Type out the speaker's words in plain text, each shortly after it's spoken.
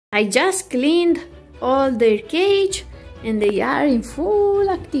I just cleaned all their cage and they are in full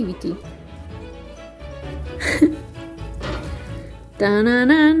activity.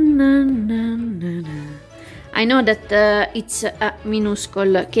 I know that it's a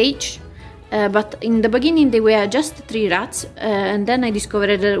minuscule cage, but in the beginning they were just 3 rats, and then I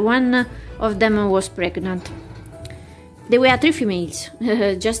discovered that one of them was pregnant. They were 3 females,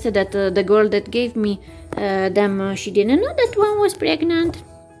 just that the girl that gave me them, she didn't know that one was pregnant.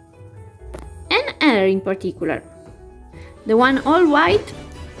 And her in particular. The one all white,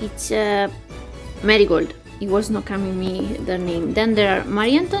 it's Marigold. It was not coming me the name. Then there are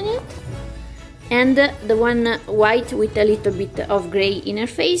Marie Antoinette, and the one white with a little bit of grey in her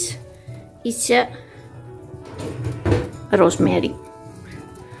face, it's Rosemary.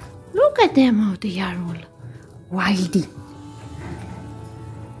 Look at them, how they are all wildy.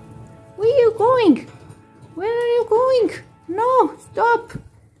 Where are you going? Where are you going? No, stop.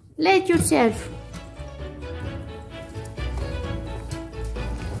 Let yourself.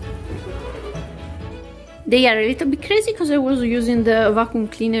 They are a little bit crazy because I was using the vacuum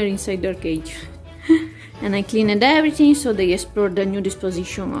cleaner inside their cage. And I cleaned everything, so they explored the new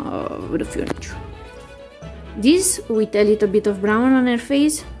disposition of the furniture. This, with a little bit of brown on her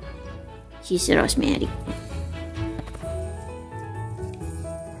face, she's Rosemary.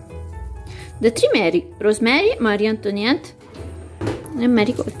 The 3 Mary: Rosemary, Marie Antoinette, and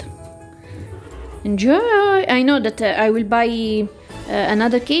Marigold. Enjoy! I know that I will buy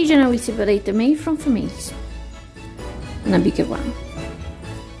another cage and I will separate the male from females. And a bigger one.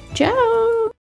 Ciao!